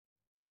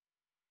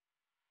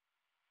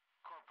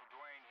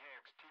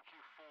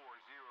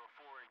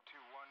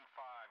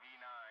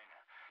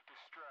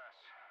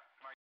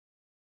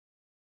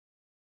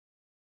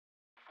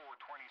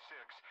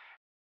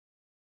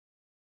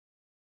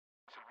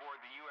aboard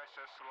the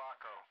USS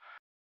Sulaco.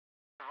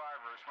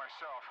 Survivors,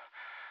 myself,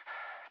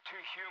 2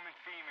 human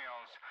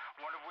females,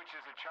 one of which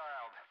is a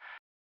child.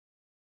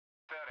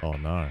 Oh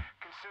no.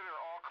 Consider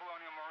all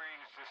Colonial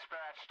Marines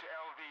dispatched to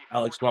LV.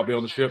 Alex might be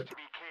on the ship. To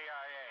be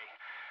KIA.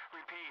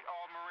 Repeat,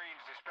 all Marines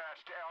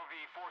dispatched to LV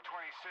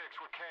 426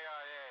 with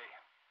KIA.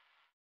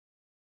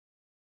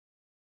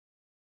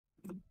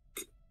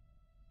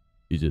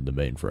 He's in the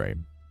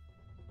mainframe.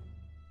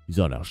 He's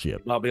on our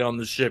ship. Might be on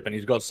the ship and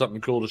he's got something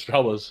cool to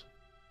show us.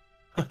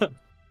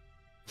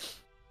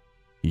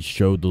 He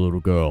showed the little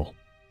girl.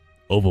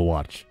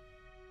 Overwatch.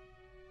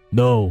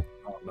 No.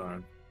 Oh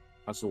no.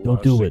 That's the worst.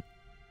 Don't do it.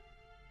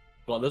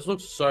 God, this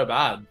looks so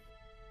bad.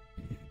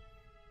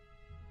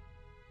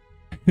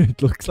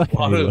 It looks like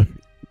Halo.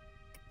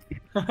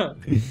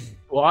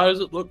 Why does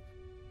it look...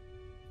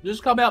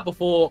 Just come out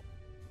before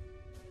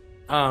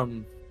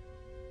the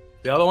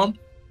other one?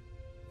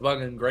 The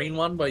fucking green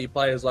one where you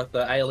play as like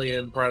the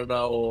alien, predator,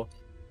 or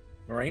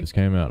marine? This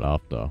came out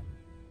after.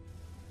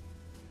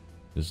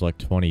 It's like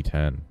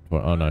 2010.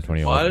 Oh no,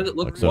 2011. Why does it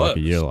look like, so like a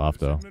year worse?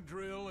 after.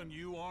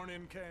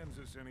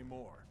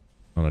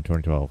 Oh no,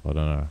 2012. I don't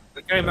know.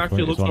 The game Yeah,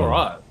 actually looks 2021.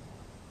 alright.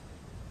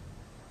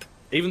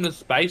 Even the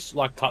space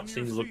like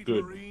cutscenes look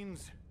good.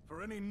 Marines,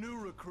 for any new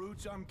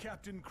recruits, I'm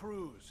Captain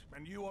Cruz,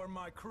 and you are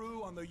my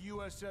crew on the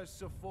USS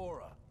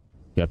Sephora.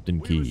 Captain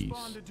We Keys.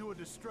 responded to a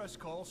distress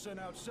call sent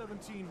out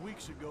 17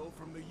 weeks ago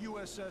from the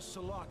USS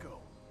Sulaco.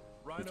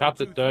 We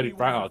capped at 30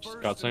 francs,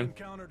 cutscene.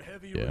 Encountered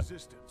heavy Yeah.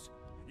 resistance.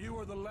 You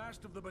are the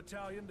last of the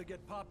battalion to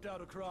get popped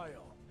out of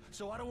cryo.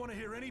 So I don't want to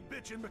hear any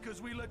bitching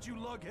because we let you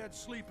lugheads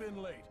sleep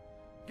in late.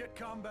 Get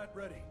combat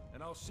ready,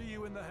 and I'll see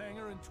you in the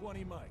hangar in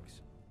 20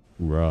 mics.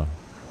 Hoorah.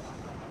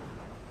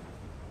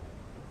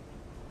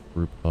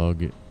 Group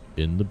hug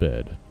in the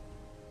bed.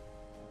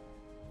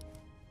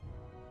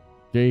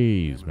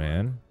 Jeez,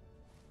 man.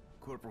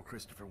 Corporal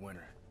Christopher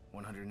Winter,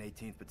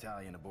 118th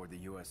Battalion aboard the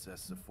USS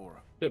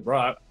Sephora. Bit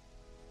bright.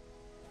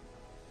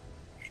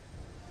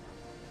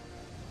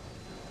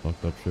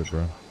 Fucked up shit,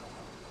 bro.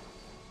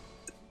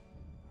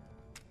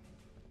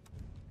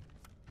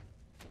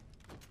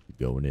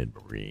 Going in,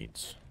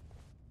 Marines.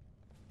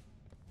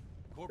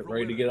 Get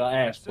ready to get our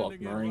ass fucked,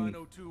 Sending in Marine.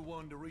 Rhino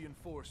 2-1 to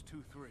reinforce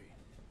 2-3.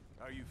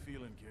 How you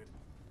feeling, kid?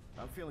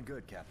 I'm feeling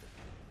good, Captain.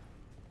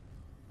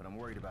 But I'm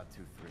worried about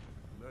 2-3.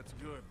 That's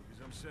good,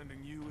 because I'm sending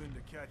you in to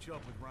catch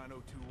up with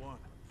Rhino 2-1.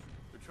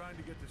 We're trying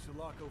to get the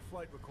Sulaco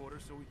flight recorder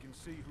so we can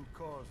see who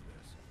caused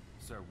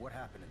this. Sir, what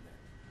happened in there?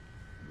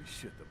 We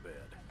shit the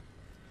bed.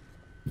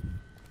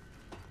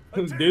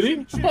 Did he?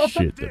 Attention,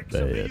 Shit the dicks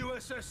of the bed.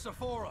 USS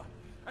Sephora.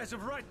 As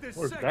of right this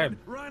Where's second, Ben?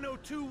 Rhino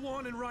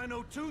 2-1 and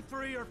Rhino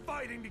 2-3 are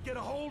fighting to get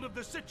a hold of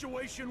the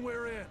situation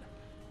we're in.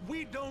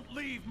 We don't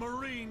leave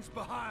Marines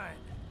behind.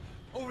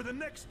 Over the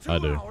next 2 I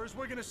do. hours,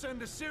 we're going to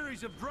send a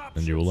series of drop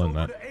And ships you will learn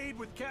over that. to aid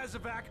with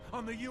Kazovac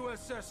on the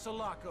USS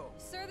Sulaco.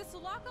 Sir, the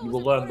Sulaco You was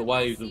will learn the reported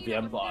ways on of the scene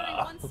Empire. repairing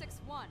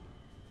 161.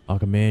 I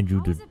command you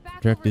How to is it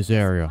back check over this at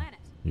area. planet?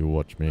 You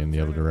watch me in the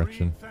other Lieutenant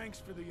direction. Reed, thanks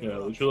for the Yeah,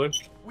 interruption. literally.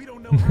 We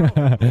don't know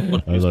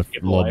how I left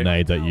Skip lob away.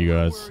 nades at you We're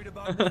guys. worried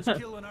about what's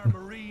killing our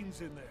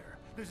Marines in there.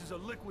 This is a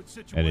liquid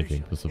situation.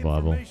 Anything for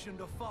survival. Information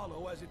to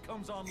follow as it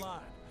comes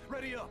online.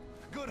 Ready up.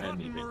 Good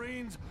hunting, Anything.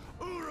 Marines.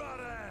 Hoorah,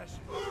 Dash!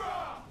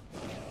 Hoorah!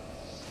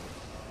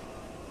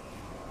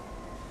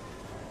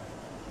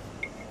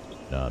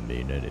 Not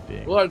mean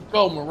anything. Let's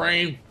go,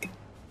 Marine.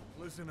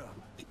 Listen up.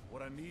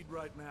 What I need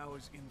right now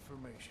is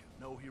information.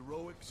 No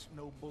heroics,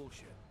 no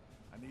bullshit.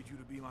 I need you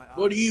to be my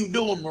What are eyes. you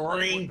doing, Report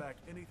Marine? back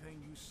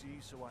anything you see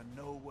so I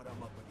know what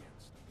I'm up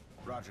against.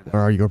 Roger that.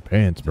 Where are your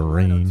pants, Tell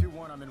Rhino Marine?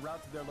 2-1 I'm en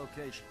route to their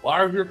location.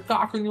 Why is your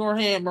cock in your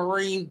hand,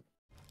 Marine?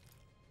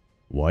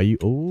 Why you?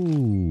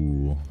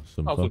 Ooh,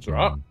 some Oh, looks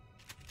alright.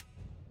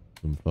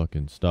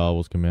 fucking Star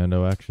Wars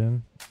Commando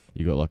action.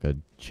 You got like a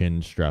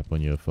chin strap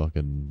on your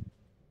fucking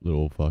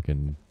little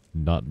fucking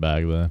nut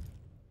bag there.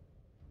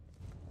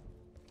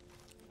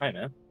 Hey,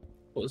 man.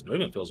 Well, this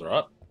movement feels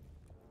alright.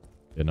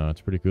 Yeah, no, it's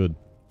pretty good.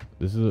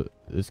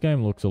 This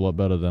game looks a lot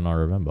better than I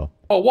remember.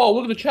 Oh, whoa,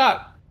 look at the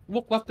chat.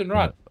 Look left and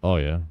right. Oh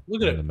yeah.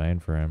 Look at In it. the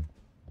mainframe.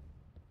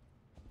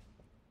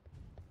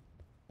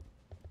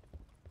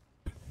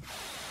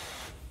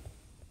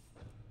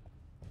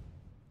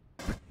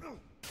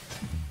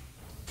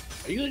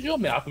 Are you your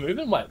mouth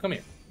moving? Wait, come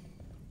here.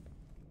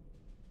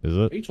 Is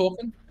Are it? you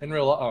talking in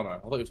real life? Oh, no. I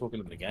thought you were talking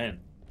in the game.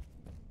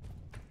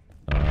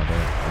 I don't think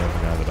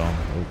I have it on.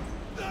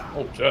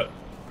 Oh, shit.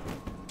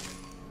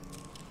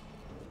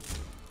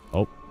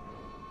 Oh.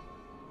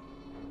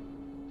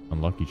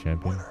 Unlucky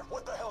champion. Winter,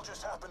 what the hell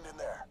just happened in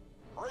there?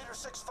 Raider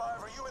 6-5,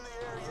 are you in the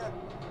air yet?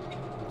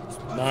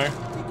 No.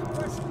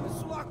 Decompression in the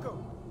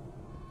Sulaco.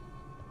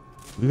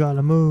 We gotta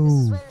This is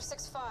move. Raider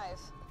 6-5.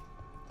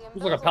 The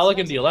Looks like a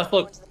pelican to your left,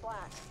 look. into the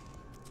black.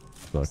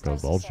 It's like a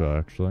vulture,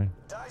 actually.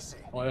 Dicey.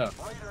 Oh, yeah.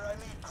 Raider, I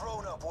need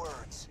grown-up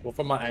words. Well,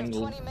 from my We have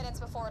angle. 20 minutes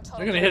before a total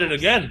They're gonna hit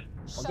it collapse. again.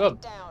 Oh, Shut good.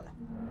 it down.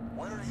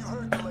 Winter, you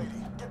heard the lady.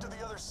 Get to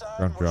the other side.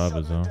 Drunk and we're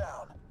drivers, shutting it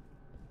huh? down.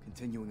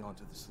 Continuing on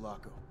to the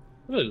Sulaco.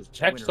 There's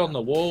text on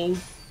the wall.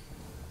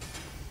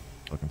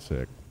 Fucking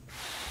sick.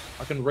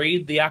 I can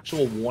read the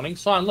actual warning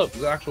sign. Look,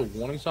 there's an actual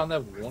warning sign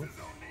there. Warning.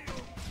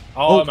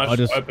 Oh, I almost I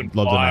just opened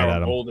lobbed a fire nade at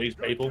on him. all these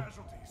people.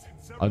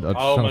 I just trying to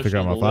almost figure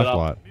out my lit up.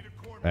 flashlight.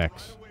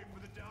 X.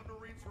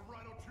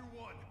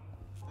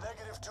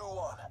 Negative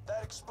 2-1.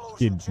 That explosion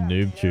You jacked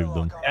noob the tubed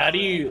them. airlock on How our do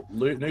you end.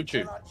 loot noob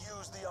tube? Cannot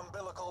use the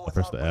umbilical I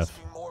pressed without the F.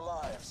 risking more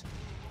lives.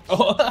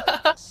 Oh.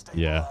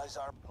 Yeah. Stabilize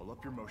our- Pull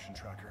up your motion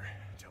tracker.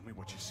 Tell me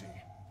what you see.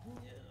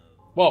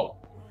 Whoa.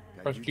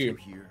 Got Press you Q. two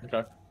here,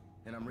 Okay.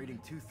 and I'm reading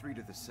 2-3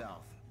 to the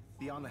south.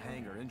 Beyond the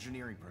hangar,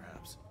 engineering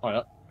perhaps. Oh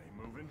yeah.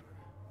 They moving?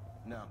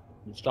 No,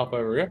 Stop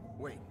over here.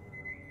 wait.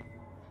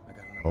 I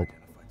got an Oh.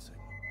 unidentified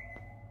signal.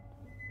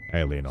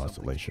 Alien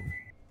isolation.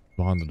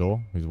 Behind the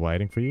door. He's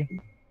waiting for you.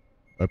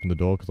 Open the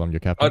door because I'm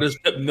your captain. I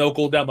just put milk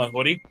all down my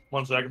hoodie.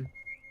 1 second.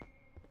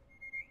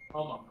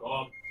 Oh my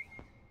god.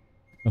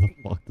 How the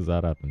fuck does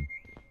that happen?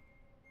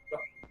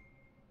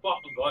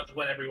 Fucking god, just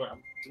went everywhere.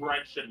 I'm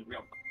drenched in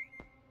milk.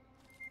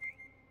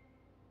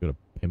 Got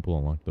a pimple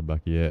on like the back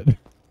of your head.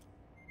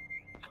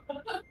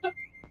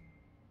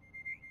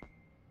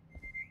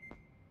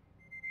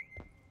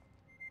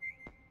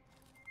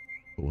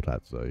 Cool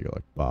tats though. You got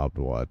like barbed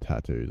wire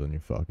tattoos on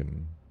your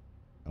fucking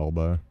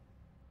elbow.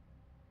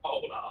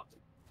 Hold up.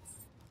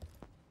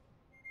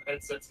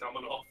 Headset's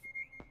coming off.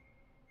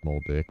 Small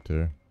dick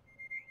too.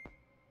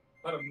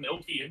 What a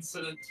milky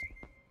incident.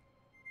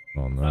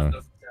 Oh That no.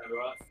 doesn't sound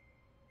right.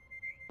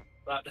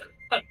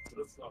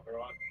 That's not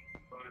right.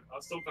 I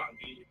still can't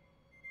hear you.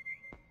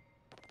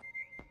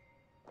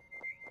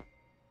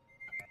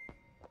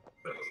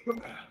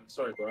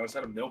 Sorry, bro. I just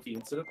had a milky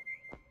incident.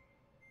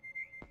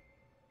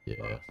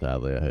 Yeah.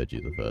 Sadly, I heard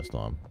you the first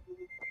time.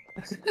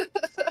 I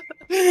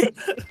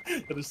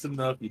just didn't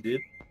know if you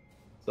did,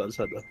 so I just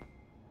had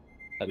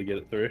to get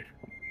it through.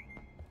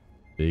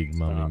 Big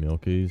mummy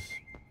milkies.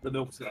 The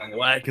milk's going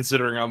away,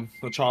 considering I'm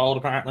a child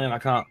apparently, and I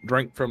can't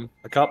drink from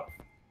a cup.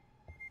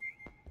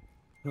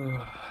 Get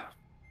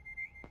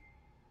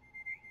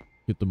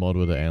the mod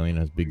where the alien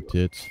has big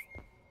tits.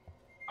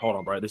 Hold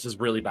on, bro. This is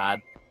really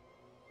bad.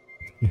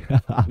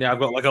 Now I've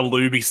got like a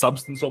lubey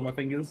substance on my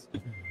fingers.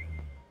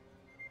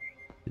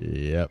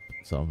 Yep.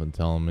 Something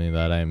telling me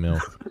that ain't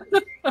milk.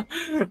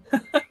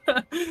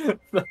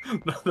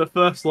 The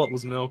first lot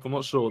was milk. I'm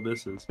not sure what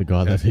this is. The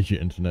guy that did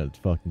your internet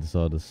fucking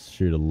decided to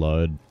shoot a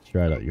load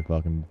straight at your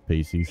fucking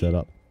PC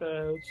setup.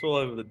 It's all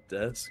over the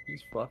desk.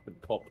 He's fucking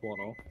popped one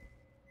off.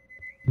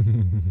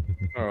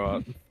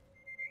 Alright.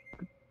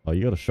 Oh,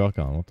 you got a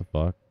shotgun. What the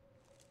fuck?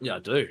 Yeah, I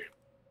do.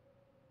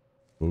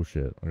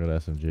 Bullshit. I got an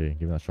SMG.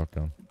 Give me that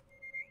shotgun.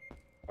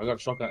 I got a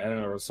shotgun and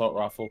an assault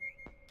rifle.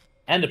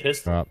 And a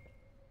pistol. Alright.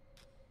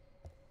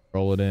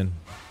 Roll it in.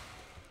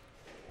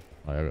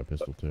 Oh, I got a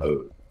pistol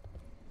too.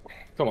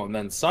 Come on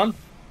then, son.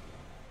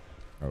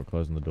 Alright, we're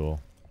closing the door.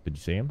 Did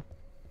you see him?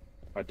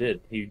 I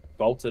did. He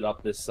bolted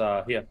up this,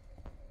 here.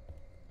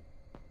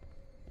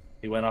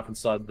 He went up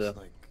inside the... It's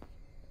like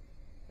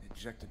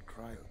ejected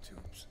cryo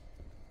tubes.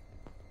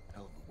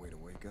 Hell of a way to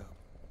wake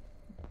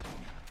up.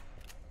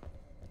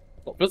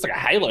 It feels like a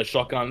Halo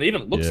shotgun. It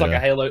even looks like Yeah. a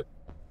Halo.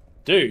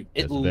 Dude,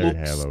 it It's very looks...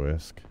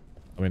 Halo-esque.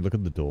 I mean, look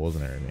at the doors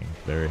and everything.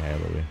 Very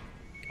Halo-y.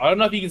 I don't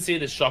know if you can see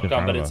this front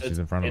shotgun, but of it's us. He's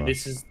in front of and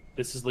us.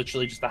 this is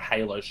literally just a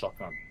Halo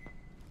shotgun.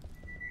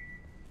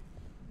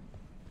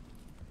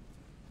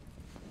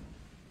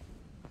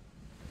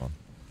 Come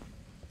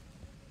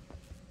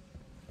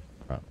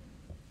on.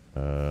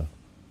 Right.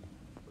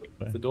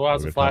 If the door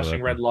has a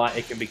flashing red light,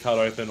 it can be cut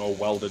open or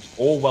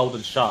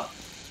welded shut.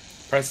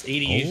 Press E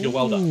to use your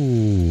welder. Ooh.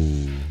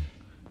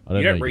 I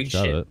didn't don't know you read could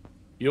shut shit. it.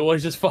 You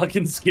always just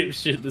fucking skip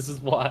shit. This is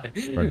why.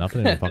 Bro,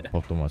 nothing even fucking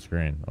popped on my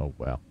screen. Oh,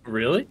 wow.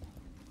 Really?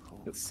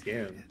 It's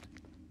scam.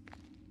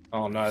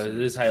 Oh no, it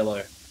is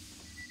Halo.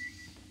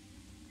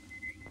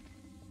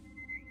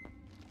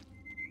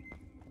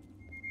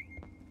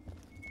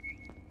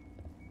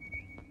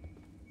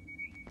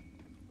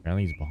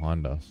 Apparently he's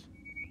behind us.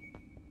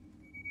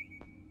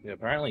 Yeah,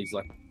 apparently he's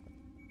like...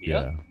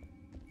 Yeah.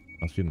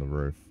 Must be in the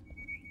roof.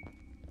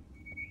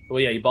 Well,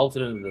 yeah, he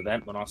bolted into the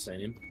vent when I seen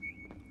him.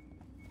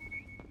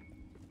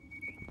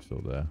 He's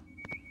still there.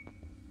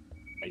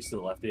 He's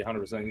still left here,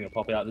 100% gonna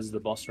pop out. This is the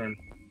boss room.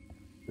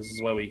 This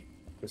is where we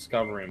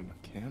discover him.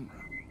 Camera.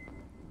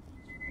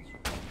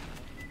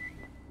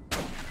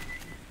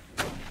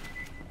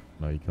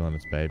 No, you're killing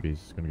its babies.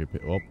 It's gonna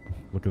get oh,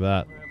 look at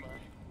that.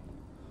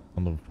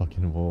 On the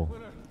fucking wall.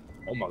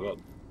 Oh my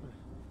god.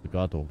 The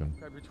guy talking.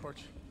 Grab your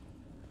torch.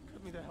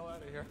 Get me the hell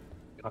out of here.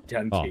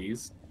 Goddamn Oh.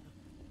 keys.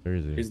 Where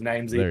is he? His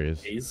name's There he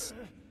is. Keys.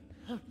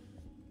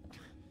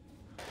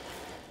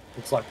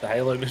 Looks like the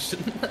Halo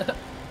mission.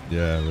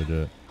 Yeah,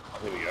 legit.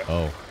 Here we go.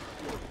 Oh.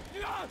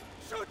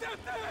 Shoot that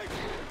thing!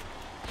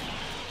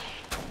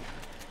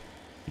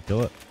 You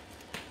kill it?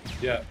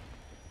 Yeah.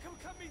 Come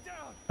cut me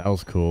down! That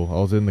was cool. I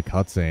was in the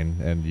cutscene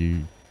and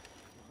you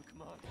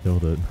Come on.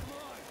 killed it.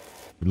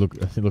 It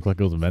looked like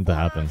it was meant to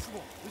happen.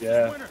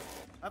 Yeah.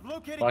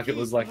 Like it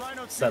was like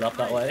set up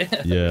that way.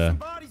 Yeah.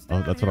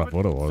 Oh, that's what I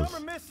thought it was.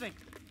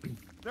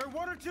 There are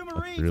 1 or 2 That's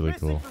Marines really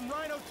missing cool. from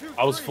Rhino 2.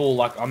 I was full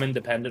like I'm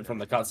independent from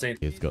the cutscene.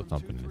 He's got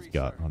something in his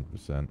gut,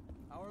 100%.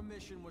 Our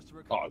mission was to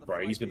recover Oh, the bro,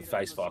 flight he's been data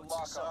face from the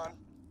fucked. Sulaco.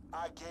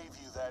 I gave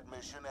you that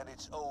mission and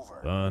it's over.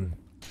 Done.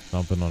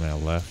 Something on our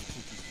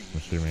left. I'm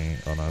assuming.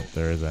 Oh no,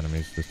 there is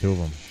enemies. There's 2 of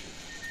them.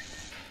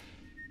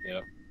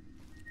 Yeah.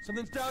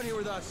 Something's down here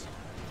with us.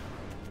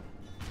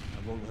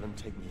 I won't let him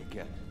take me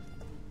again.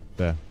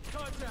 There.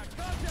 Contact!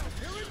 Contact!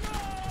 Here we go!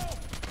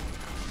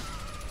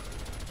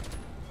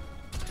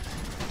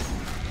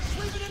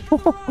 Sweep it in from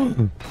the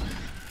right!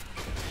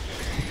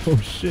 Oh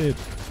shit.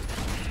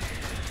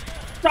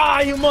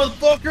 Die, you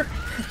motherfucker!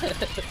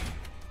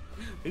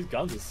 These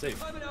guns are sick.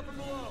 Climbing out from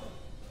below.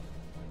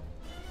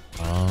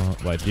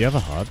 Wait, do you have a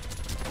HUD?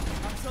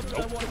 That's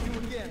something I want to do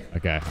again.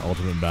 Okay,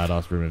 ultimate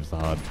badass removes the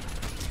HUD.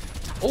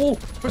 Oh, And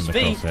press the V.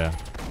 crosshair.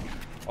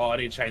 Oh, I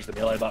need to change the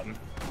melee button.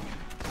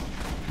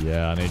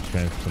 Yeah, I need to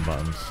change some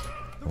buttons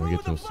The when we room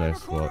get to a with the flight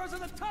safe recorder spot. is on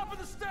the top of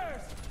the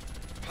stairs.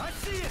 I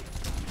see it.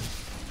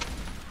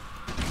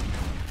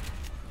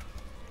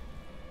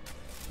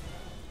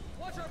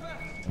 Watch our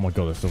back. Oh my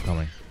god, they're still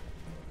coming.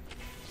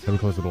 Can we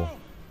close the door?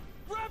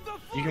 Grab the You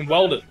flight can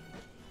weld it.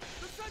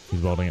 recorder.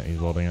 He's welding it, he's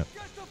welding it.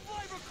 Get the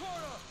flight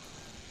recorder.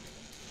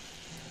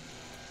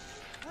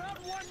 Grab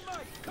one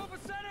mic.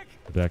 Copacetic.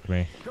 Protect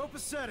me.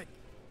 Copacetic.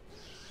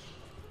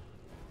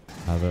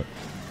 Have it.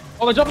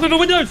 Oh, they're jumping through the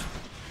windows!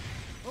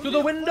 To the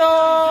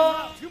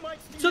window! Two mics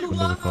To the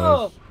Windows are window!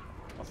 closed.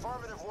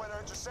 Affirmative,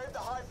 winner. Just save the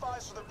high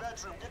fives for the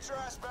bedroom. Get your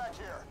ass back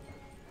here.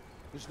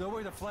 There's no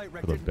way the flight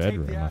wreck For the didn't tape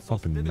bedroom, I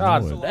assholes fucking that did know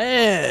God it. this.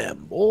 damn,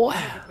 boy.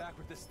 Get back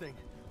with this thing.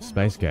 Who Space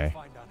knows what we'll gay.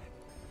 find on it.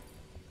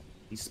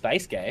 He's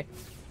space gay.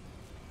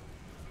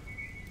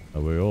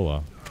 Oh, we all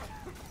are.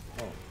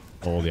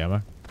 All the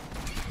ammo.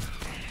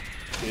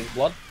 Here's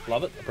blood.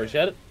 Love it.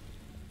 Appreciate it.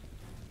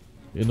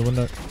 In the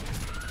window.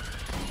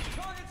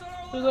 Targets on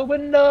our To the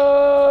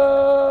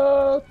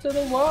window! To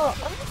the wall!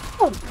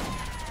 Oh.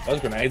 Those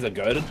grenades are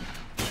goaded.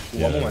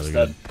 Yeah, I'm they're almost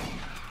really dead.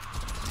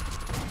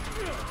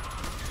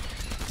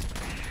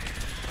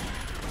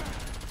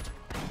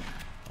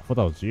 I thought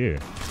that was you.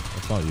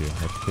 That's not you.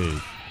 That's T.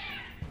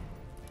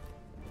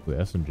 The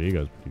SMG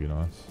goes pretty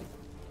nice.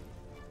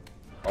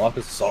 I like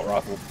this assault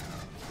rifle.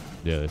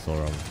 Yeah, they saw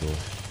rifle cool.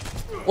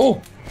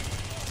 Oh!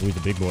 Oh, he's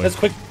a big boy.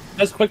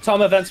 There's quick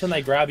time events when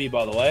they grab you,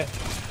 by the way.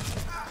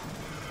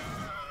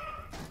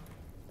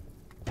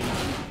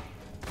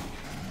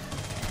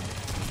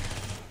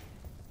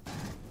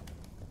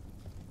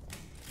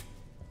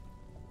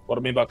 What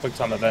I mean by quick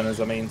time event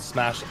is I mean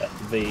smash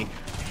V.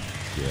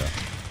 Yeah.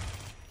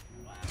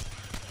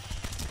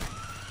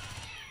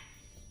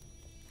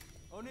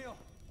 O'Neal,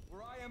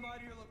 where I am out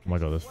of your location. Oh my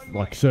god, there's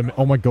like so many.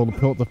 Oh my god,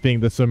 pull up the thing.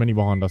 There's so many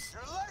behind us.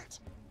 You're late.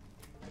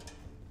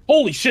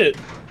 Holy shit!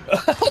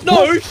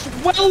 No!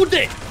 Weld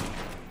it!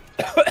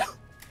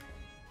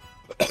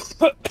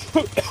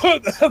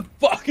 The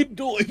fucking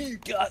door you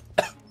got!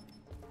 Is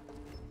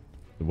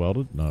it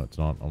welded? No, it's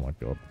not. Oh my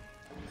god.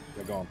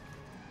 They're gone.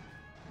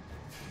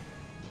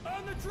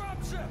 On the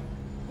dropship.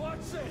 Watch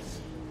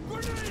this.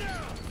 Grenade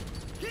out.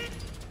 Hit.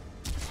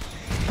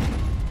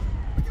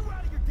 Are you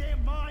out of your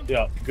damn mind?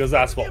 Yeah, because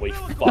that's what we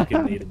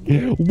fucking needed to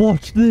do.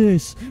 Watch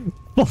this!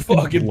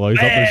 Fucking blows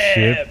up a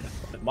ship. bam!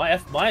 My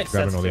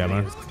Grabbing all the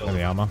ammo sensitivity is and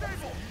the armor.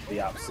 the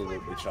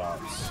absolutely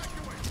chance.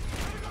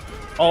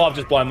 Oh, I've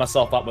just blown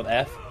myself up with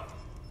F.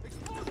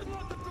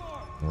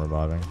 I'm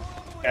reviving.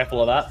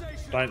 Careful of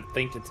that. Don't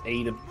think it's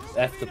E to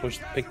F to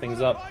pick things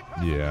up.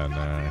 Yeah,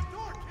 no.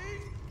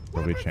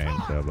 Probably change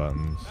their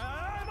buttons.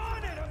 I'm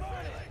on it. I'm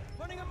on it.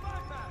 Running a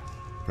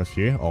backpack. Press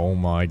U? Oh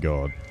my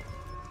god.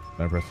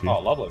 Don't press U. Oh,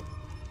 lovely.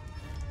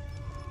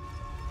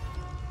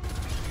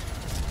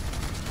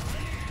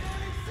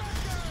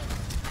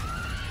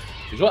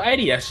 Is your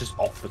ADS just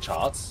off the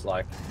charts?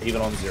 Like,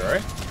 even on 0?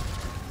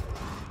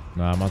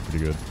 Nah, mine's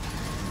pretty good.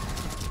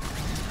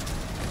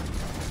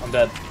 I'm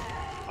dead.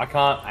 I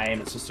can't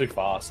aim, it's just too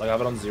fast. Like, I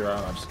have it on 0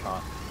 and I just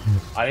can't.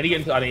 I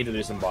need to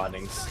do some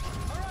bindings.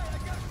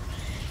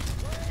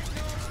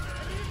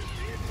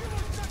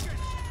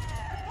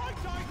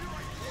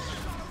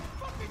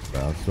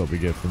 That's what we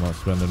get for not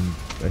spending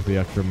the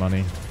extra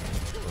money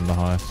on the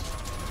heist.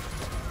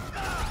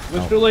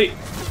 We're too late.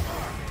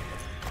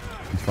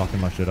 He's fucking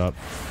my shit up.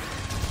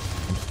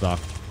 I'm stuck.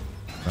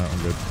 No, I'm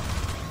good.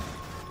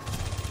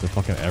 They're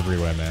fucking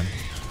everywhere, man.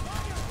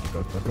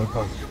 Go, go, go,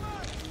 go.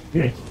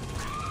 Yeah.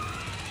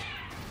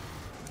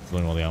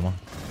 Stealing all the ammo.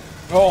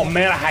 Oh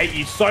man, I hate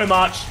you so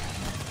much.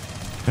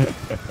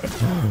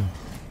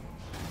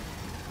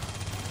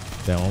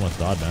 Damn, I almost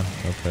died, man.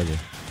 That's crazy.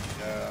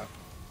 Yeah.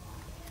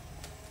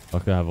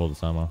 Luckily I have all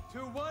this ammo.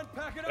 2-1,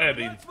 pack it up. That'd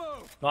be Let's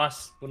move.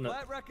 nice, wouldn't it?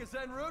 Flat wreck is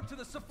en route to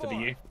the To Sephora. be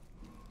you.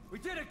 We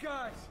did it,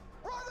 guys.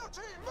 Rhino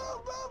team,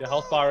 move, move, The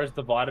health bar is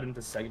divided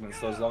into segments,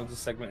 so as long as the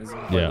segment isn't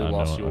Yeah, completely I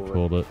lost, know. you'll I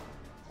called it.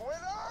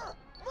 Winner,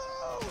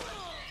 move.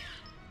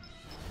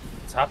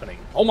 What's happening?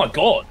 Oh my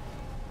god!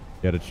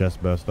 He had a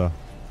chest burster.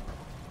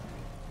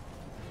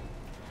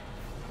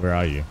 Where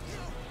are you?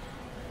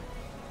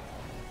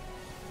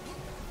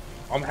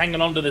 I'm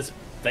hanging on to this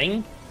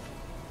thing.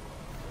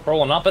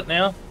 Crawling up it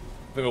now. I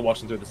think we're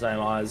watching through the same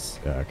eyes.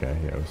 Yeah, okay.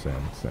 Yeah, we're saying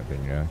the same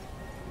thing, yeah.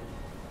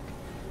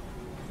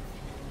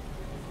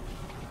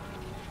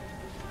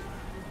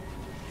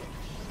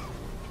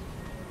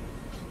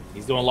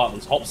 He's doing like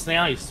these hops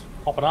now. He's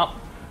hopping up.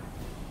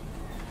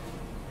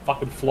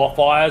 Fucking flop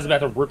eyes, about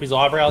to rip his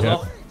eyebrows Yep.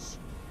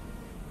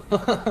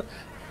 off.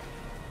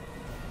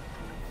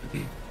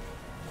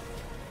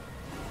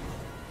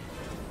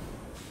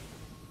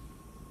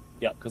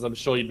 Yeah, because I'm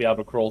sure you'd be able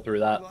to crawl through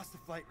that. We lost the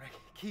flight wreck.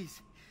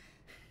 Keys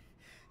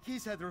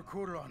had the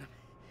recorder on him.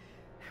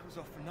 It was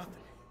all for nothing.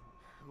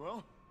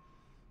 Well,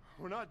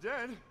 we're not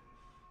dead.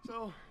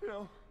 So, you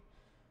know,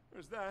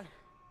 there's that.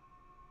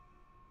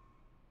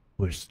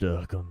 We're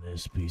stuck on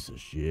this piece of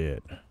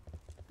shit.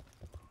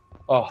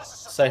 Oh,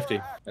 safety.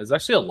 There's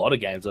actually a lot of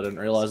games I didn't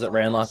realize that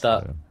ran like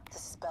that.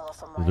 This is Bella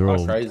from They're all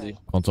That's crazy.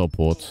 console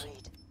ports.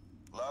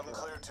 Loud and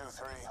clear,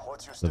 2-3.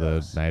 What's your So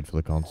they're status? made for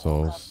the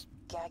consoles.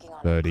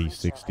 30,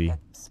 60.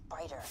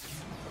 Spider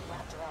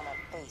wrapped around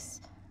my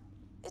face.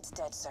 It's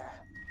dead, sir.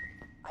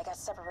 I got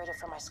separated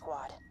from my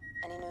squad.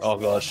 Any news Oh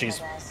from god, the she's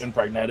guys?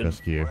 impregnated.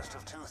 Rescue. Rest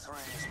of 2-3 is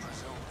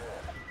presumed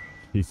dead.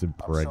 He's I'm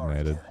sorry,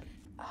 impregnated. kid.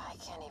 I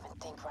can't even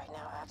think right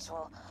now,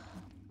 actual.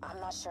 I'm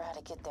not sure how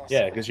to get there. Yeah,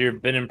 sir. because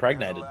you've been You're the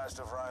impregnated. last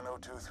of Rhino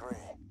 2-3.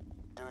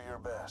 Do your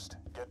best.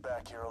 Get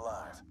back here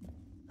alive.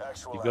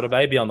 Actual You've got a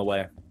baby on the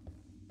way.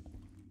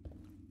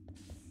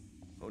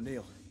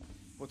 O'Neal,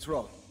 what's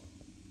wrong?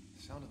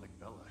 Sounded like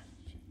Bella.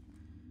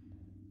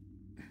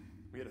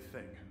 We had a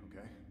thing,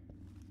 okay?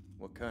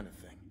 What kind of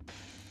thing?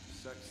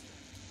 Sex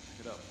thing.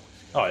 Pick it up,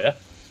 boys. Oh yeah.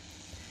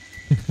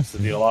 That's the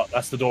deal.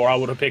 That's the door I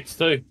would have picked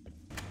too.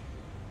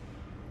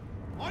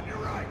 On your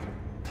right!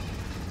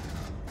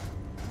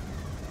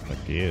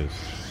 Like gears.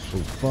 Oh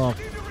fuck.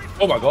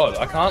 Oh my god,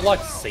 I can't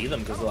like see them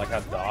because of like how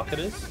dark it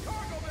is.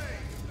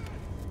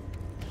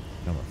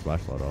 Turn my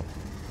flashlight off.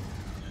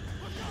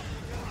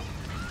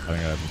 I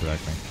think that opens that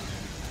thing.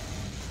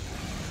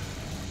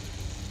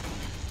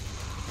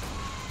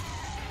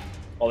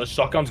 Oh, the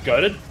shotgun's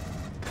goated.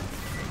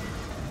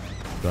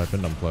 It's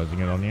open, I'm closing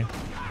it on you.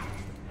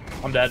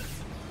 I'm dead.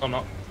 I'm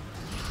not.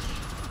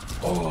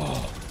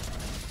 Oh.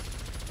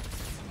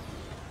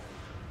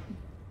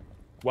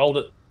 Weld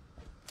it.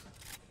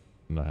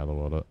 No how to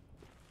weld it.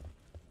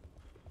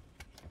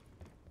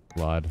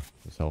 Lied.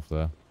 There's health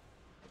there.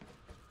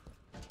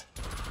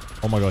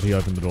 Oh my god, he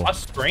opened the door. My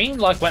screen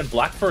like went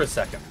black for a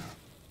second.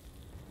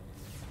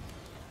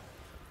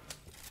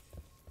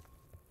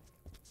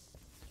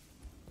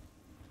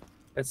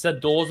 It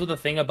said doors with a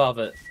thing above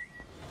it.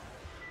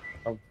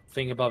 A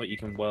thing above it you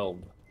can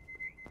weld.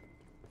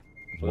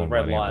 There's With a one red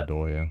running out light. the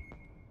door here.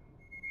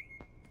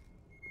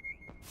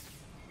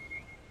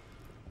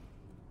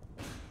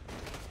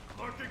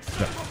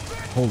 Yeah.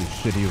 Holy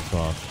shit, he was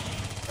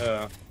fast.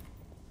 Yeah.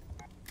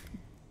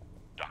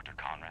 Dr.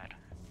 Conrad,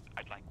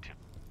 I'd like to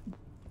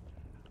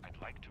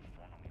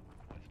formally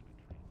request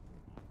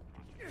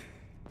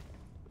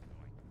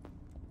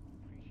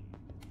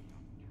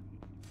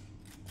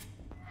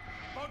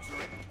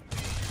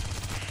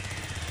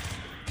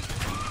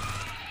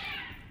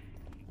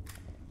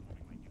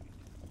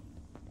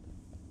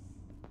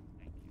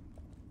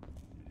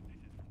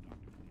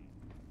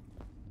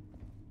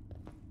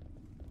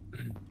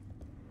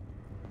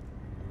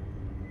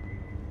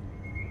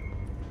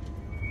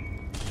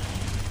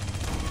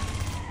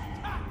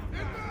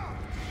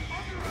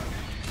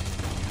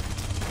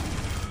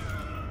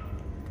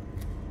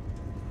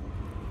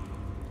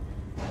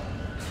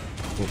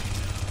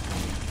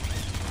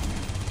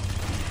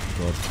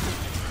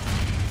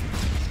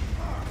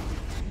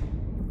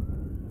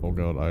Oh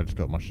god, I just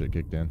got my shit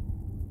kicked in.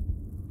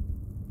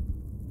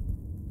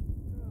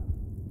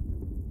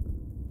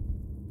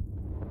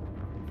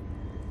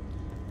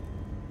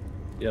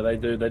 Yeah, they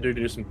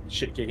do some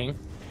shit kicking.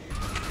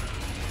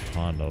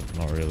 Kind of,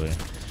 not really.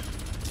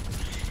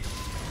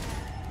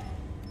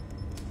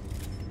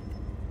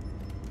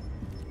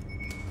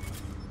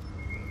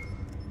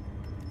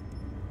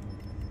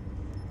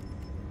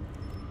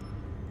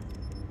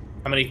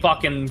 How many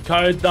fucking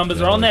code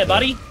numbers are on there,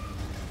 buddy?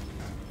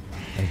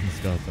 I can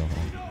start the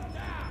home.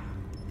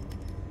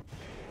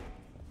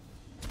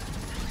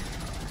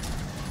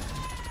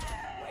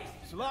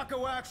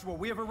 Sulaco Actual,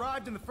 we have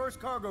arrived in the first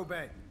cargo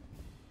bay.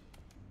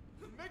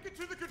 Make it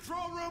to the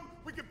control room.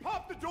 We can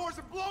pop the doors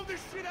and blow this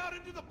shit out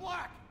into the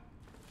black.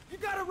 You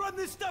gotta run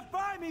this stuff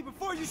by me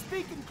before you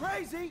speaking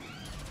crazy.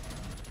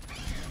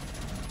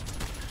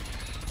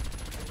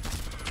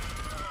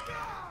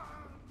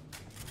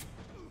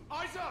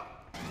 Eyes up.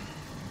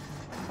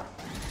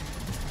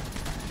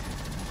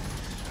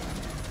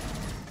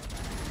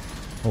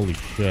 Holy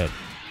shit.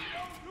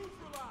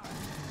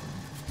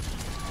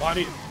 Why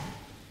do you...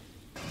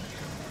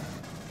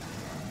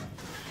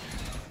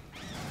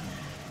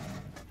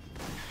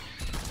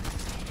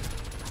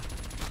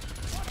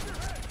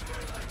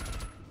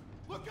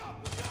 Look up,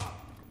 look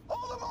up.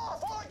 Hold them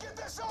off while I get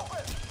this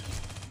open.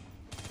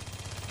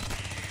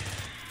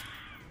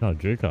 No,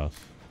 juke us.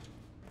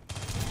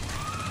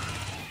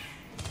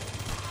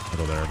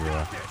 Oh, they're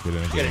everywhere. Get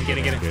in, Get in, get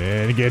in, get in.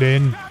 Get in, get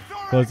in. That's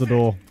our Close the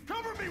door.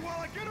 Cover me while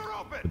I get her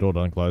open. The door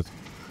doesn't close.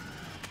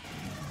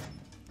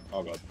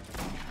 Oh god.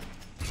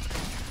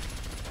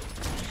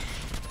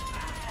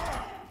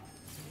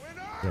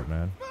 Yep,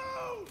 man.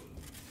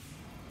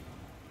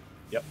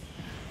 Yep.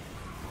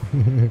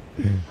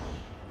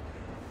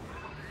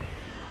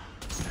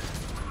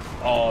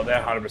 Oh,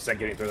 they're 100%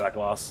 getting through that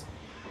glass.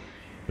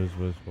 Where's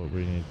what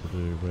we need to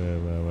do?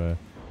 Where?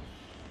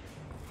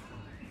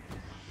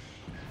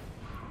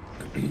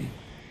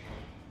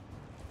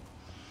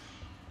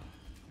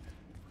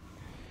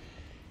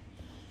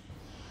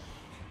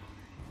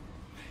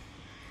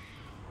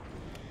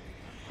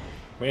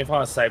 We need to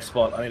find a safe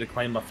spot. I need to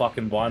clean my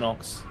fucking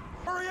binocs.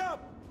 Hurry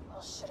up!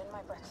 I'll shit in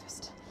my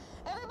breakfast.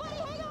 Everybody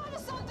hang on to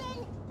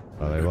something!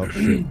 Oh, they love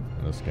shit in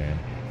this game.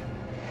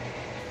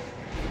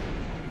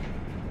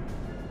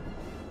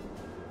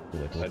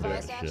 They do.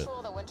 love shit.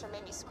 Actual, the winter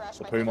made me scratch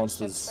The my poo favorite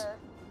monsters. ship, sir.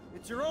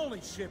 It's your only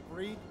ship,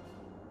 Reed.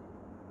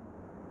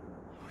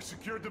 We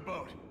secured the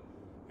boat.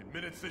 In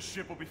minutes, this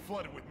ship will be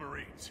flooded with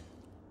Marines.